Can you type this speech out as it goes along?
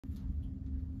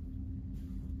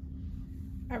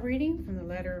A reading from the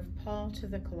letter of Paul to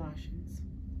the Colossians.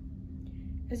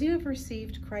 As you have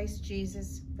received Christ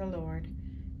Jesus the Lord,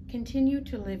 continue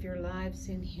to live your lives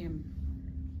in him,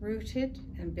 rooted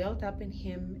and built up in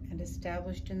him and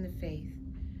established in the faith,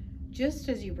 just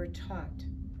as you were taught,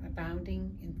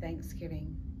 abounding in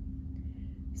thanksgiving.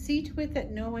 See to it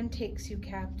that no one takes you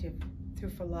captive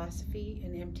through philosophy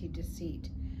and empty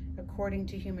deceit, according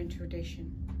to human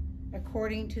tradition,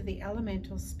 according to the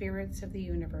elemental spirits of the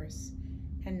universe,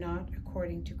 and not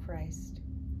according to Christ.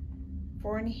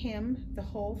 For in him the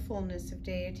whole fullness of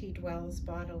deity dwells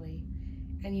bodily,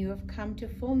 and you have come to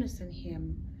fullness in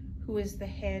him, who is the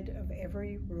head of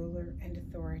every ruler and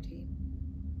authority.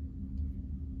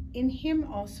 In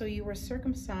him also you were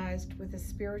circumcised with a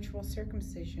spiritual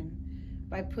circumcision,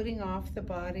 by putting off the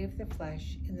body of the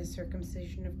flesh in the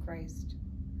circumcision of Christ.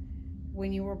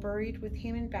 When you were buried with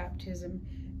him in baptism,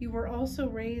 you were also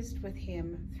raised with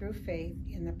him through faith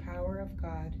in the power of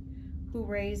God, who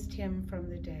raised him from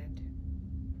the dead.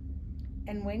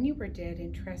 And when you were dead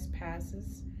in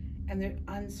trespasses and the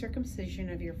uncircumcision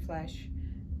of your flesh,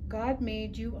 God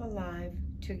made you alive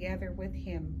together with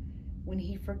him when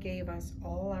he forgave us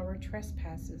all our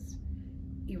trespasses,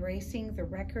 erasing the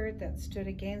record that stood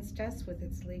against us with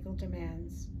its legal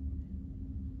demands.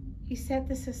 He set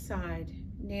this aside,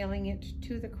 nailing it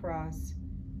to the cross.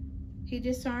 He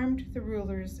disarmed the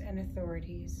rulers and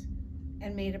authorities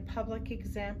and made a public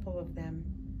example of them,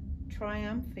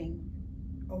 triumphing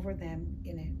over them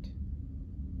in it.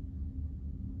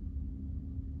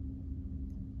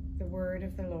 The word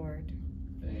of the Lord.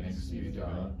 Thanks be to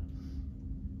God.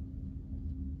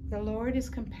 The Lord is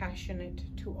compassionate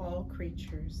to all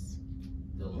creatures.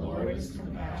 The Lord is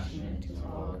compassionate to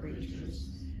all creatures.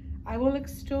 I will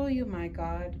extol you, my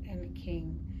God and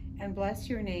King, and bless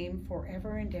your name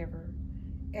forever and ever.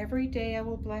 Every day I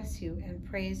will bless you and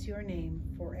praise your name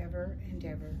forever and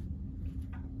ever.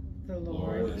 The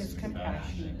Lord is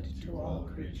compassionate to all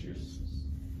creatures.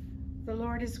 The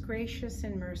Lord is gracious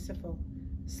and merciful,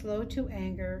 slow to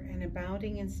anger and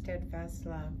abounding in steadfast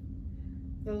love.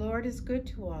 The Lord is good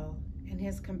to all, and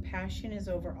his compassion is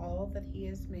over all that he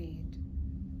has made.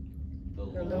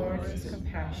 The Lord is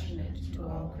compassionate to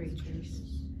all creatures.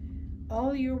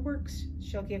 All your works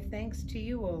shall give thanks to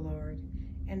you, O Lord,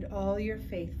 and all your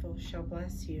faithful shall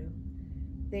bless you.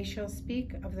 They shall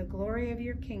speak of the glory of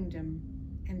your kingdom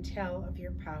and tell of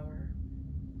your power.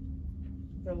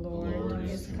 The Lord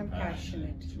is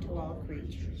compassionate to all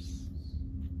creatures.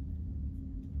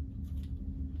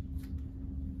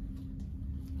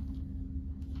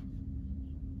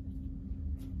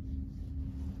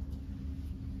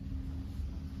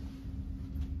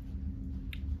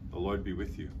 The Lord be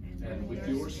with you. And with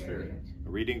your spirit. A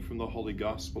reading from the Holy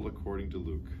Gospel according to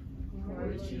Luke.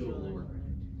 Glory to you, O Lord.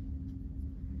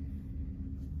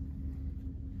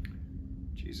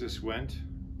 Jesus went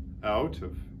out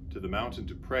to the mountain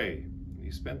to pray, and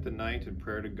he spent the night in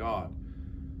prayer to God.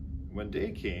 When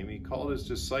day came, he called his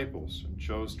disciples and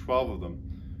chose 12 of them,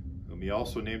 whom he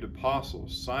also named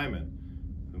apostles: Simon,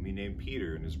 whom he named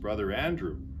Peter, and his brother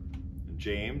Andrew, and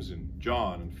James, and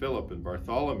John, and Philip, and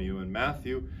Bartholomew, and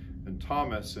Matthew, and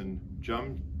Thomas, and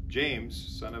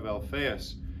James, son of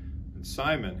Alphaeus, and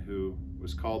Simon, who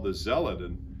was called the Zealot,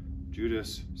 and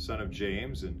Judas, son of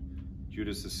James, and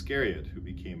Judas Iscariot, who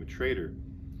became a traitor.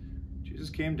 Jesus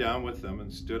came down with them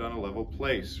and stood on a level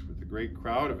place with a great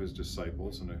crowd of his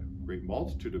disciples and a great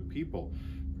multitude of people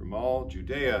from all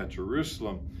Judea,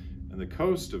 Jerusalem, and the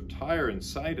coast of Tyre and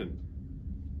Sidon.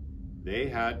 They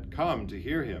had come to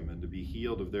hear him and to be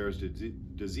healed of their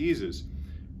diseases.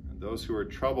 Those who were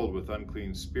troubled with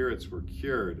unclean spirits were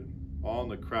cured, and all in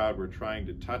the crowd were trying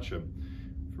to touch him,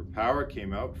 for power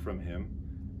came out from him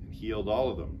and healed all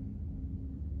of them.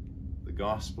 The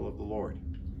Gospel of the Lord.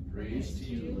 Praise to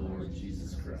you, Lord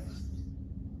Jesus Christ.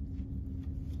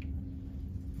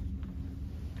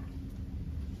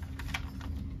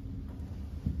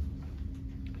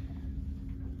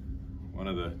 One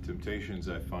of the temptations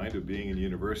I find of being in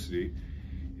university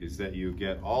is that you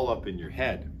get all up in your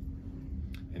head.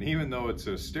 And even though it's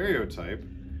a stereotype,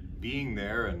 being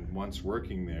there and once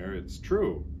working there, it's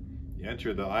true. You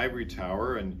enter the ivory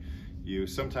tower and you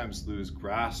sometimes lose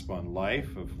grasp on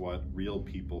life of what real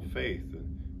people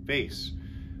face.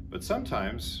 But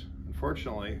sometimes,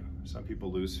 unfortunately, some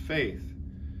people lose faith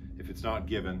if it's not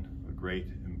given a great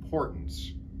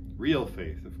importance. Real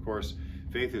faith, of course,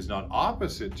 faith is not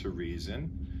opposite to reason.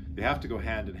 They have to go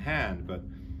hand in hand, but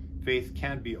faith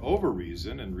can't be over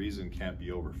reason and reason can't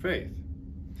be over faith.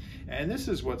 And this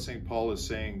is what St. Paul is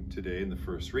saying today in the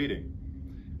first reading.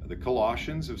 The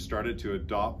Colossians have started to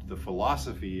adopt the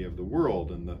philosophy of the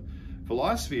world, and the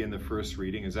philosophy in the first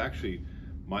reading is actually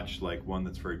much like one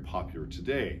that's very popular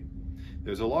today.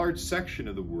 There's a large section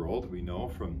of the world, we know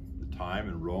from the time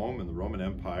in Rome and the Roman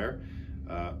Empire,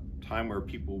 time where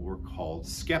people were called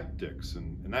skeptics,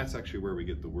 and that's actually where we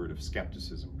get the word of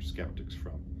skepticism, or skeptics,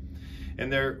 from.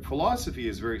 And their philosophy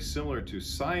is very similar to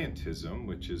scientism,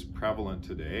 which is prevalent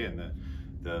today, and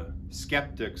the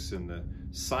skeptics and the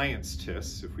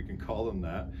scientists, if we can call them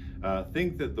that,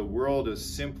 think that the world is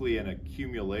simply an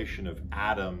accumulation of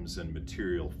atoms and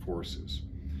material forces.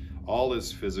 All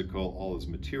is physical, all is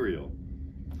material.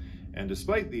 And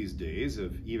despite these days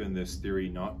of even this theory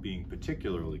not being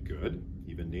particularly good,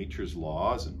 even nature's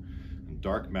laws and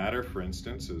dark matter, for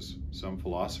instance, as some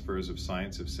philosophers of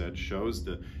science have said, shows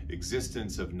the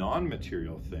existence of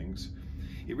non-material things,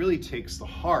 it really takes the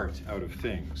heart out of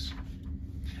things.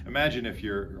 Imagine if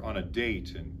you're on a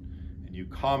date and you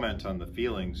comment on the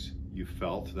feelings you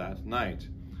felt that night.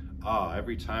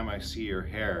 Every time I see your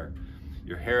hair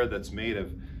that's made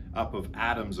up of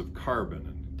atoms of carbon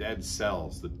and dead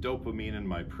cells, the dopamine in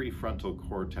my prefrontal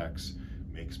cortex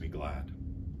makes me glad.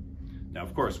 Now,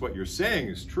 of course, what you're saying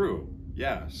is true,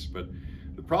 yes, but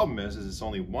the problem is it's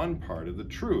only one part of the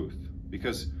truth,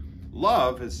 because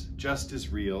love is just as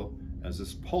real as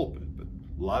this pulpit, but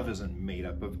love isn't made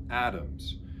up of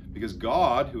atoms, because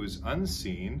God, who is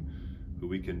unseen, who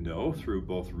we can know through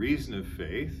both reason of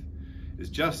faith, is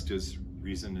just as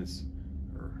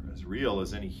as real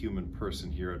as any human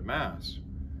person here at Mass.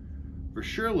 For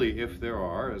surely if there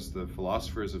are, as the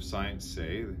philosophers of science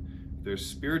say, there's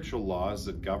spiritual laws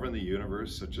that govern the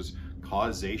universe, such as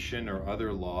causation or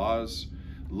other laws,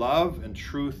 love and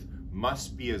truth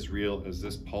must be as real as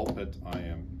this pulpit I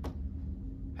am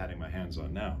patting my hands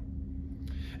on now.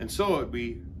 And so it'd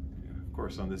be, of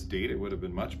course, on this date, it would have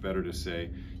been much better to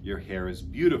say, your hair is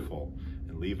beautiful,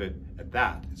 and leave it at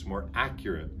that. It's more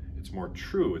accurate, it's more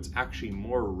true, it's actually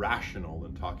more rational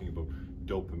than talking about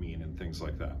dopamine and things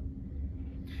like that.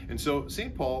 And so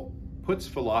St. Paul puts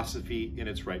philosophy in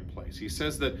its right place. He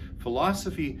says that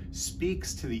philosophy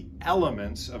speaks to the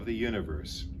elements of the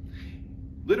universe.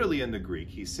 Literally in the Greek,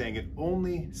 he's saying it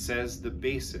only says the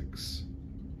basics.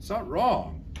 It's not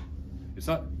wrong. It's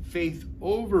not faith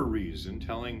over reason,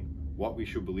 telling what we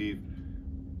should believe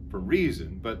from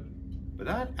reason, but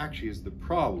that actually is the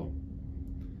problem.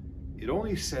 It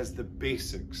only says the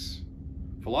basics.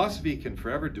 Philosophy can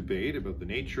forever debate about the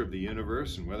nature of the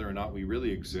universe and whether or not we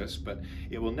really exist, but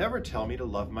it will never tell me to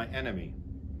love my enemy.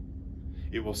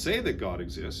 It will say that God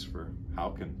exists, for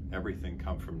how can everything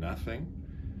come from nothing?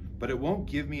 But it won't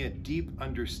give me a deep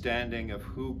understanding of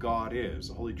who God is,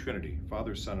 the Holy Trinity,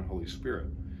 Father, Son, and Holy Spirit.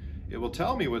 It will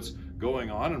tell me what's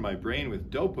going on in my brain with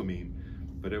dopamine,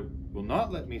 but it will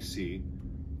not let me see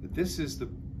that this is the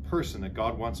person that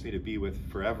God wants me to be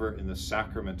with forever in the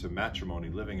sacrament of matrimony,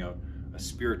 living out a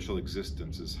spiritual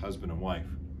existence as husband and wife.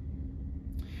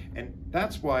 And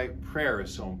that's why prayer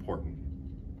is so important.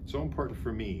 So important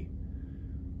for me.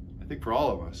 I think for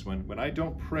all of us. When I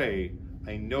don't pray,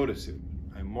 I notice it.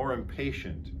 I'm more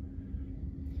impatient.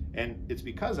 And it's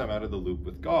because I'm out of the loop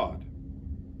with God.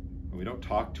 When we don't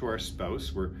talk to our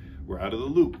spouse, we're out of the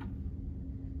loop.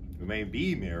 We may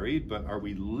be married, but are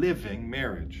we living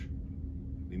marriage?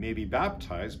 We may be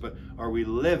baptized, but are we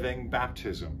living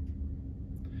baptism?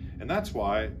 And that's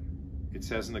why it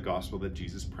says in the gospel that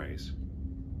Jesus prays.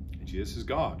 And Jesus is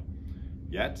God.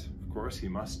 Yet, of course, he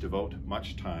must devote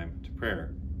much time to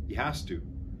prayer. He has to.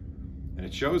 And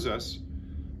it shows us,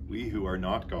 we who are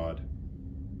not God,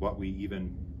 what we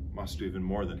even must do even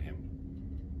more than him.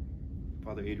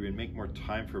 Father Adrian, make more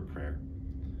time for prayer.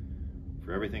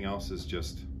 For everything else is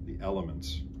just the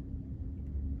elements,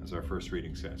 as our first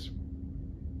reading says.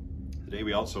 Today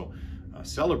we also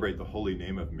celebrate the holy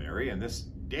name of Mary, and this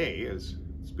day, as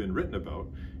it's been written about,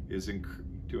 is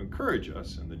to encourage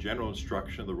us in the general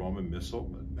instruction of the Roman Missal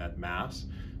at Mass,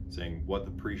 saying what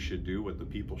the priest should do, what the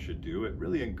people should do. It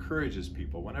really encourages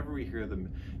people, whenever we hear the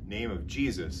name of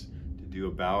Jesus, to do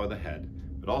a bow of the head,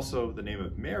 but also the name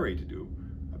of Mary to do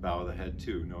a bow of the head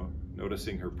too,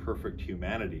 noticing her perfect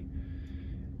humanity.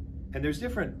 And there's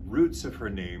different roots of her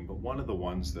name, but one of the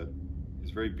ones that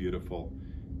is very beautiful,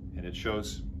 and it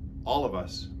shows all of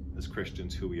us as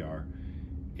Christians who we are,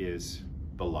 is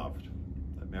beloved,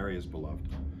 that Mary is beloved.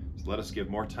 So let us give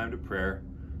more time to prayer.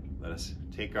 Let us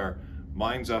take our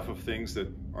minds off of things that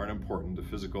aren't important. The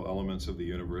physical elements of the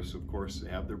universe, of course,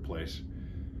 they have their place,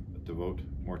 but devote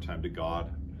more time to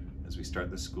God as we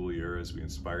start the school year, as we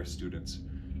inspire students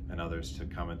and others to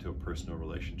come into a personal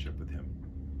relationship with him.